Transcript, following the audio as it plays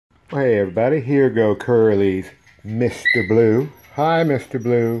Hey everybody, here go Curly's Mr. Blue. Hi Mr.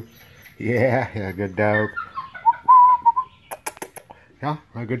 Blue. Yeah, good dog. Yeah,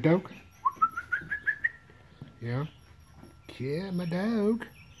 a good dog. Yeah, my dog.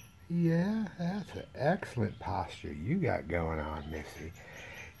 Yeah, that's an excellent posture you got going on, Missy.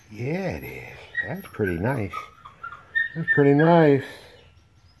 Yeah, it is. That's pretty nice. That's pretty nice.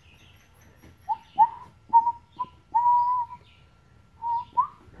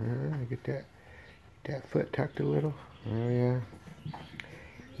 Get that foot tucked a little. Oh yeah.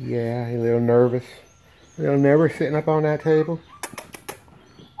 Yeah, a little nervous. A little nervous sitting up on that table.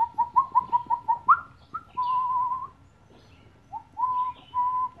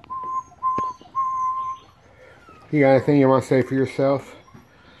 You got anything you want to say for yourself?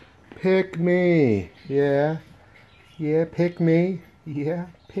 Pick me. Yeah. Yeah, pick me. Yeah,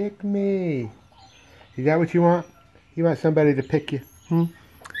 pick me. Is that what you want? You want somebody to pick you?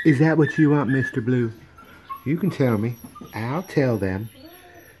 Is that what you want, Mr. Blue? You can tell me. I'll tell them.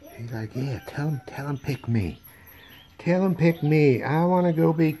 He's like, yeah, tell them pick me. Tell them pick me. I want to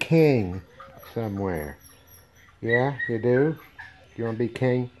go be king somewhere. Yeah, you do? You want to be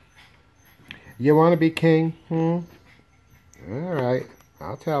king? You want to be king? All right,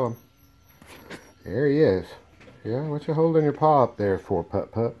 I'll tell him. There he is. Yeah, what you holding your paw up there for,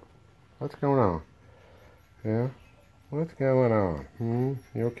 pup? What's going on? Yeah, what's going on?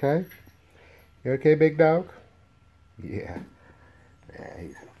 You okay? You okay, big dog? Yeah. Yeah,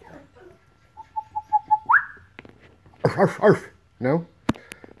 he's okay. Arf, arf. No?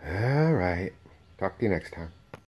 All right. Talk to you next time.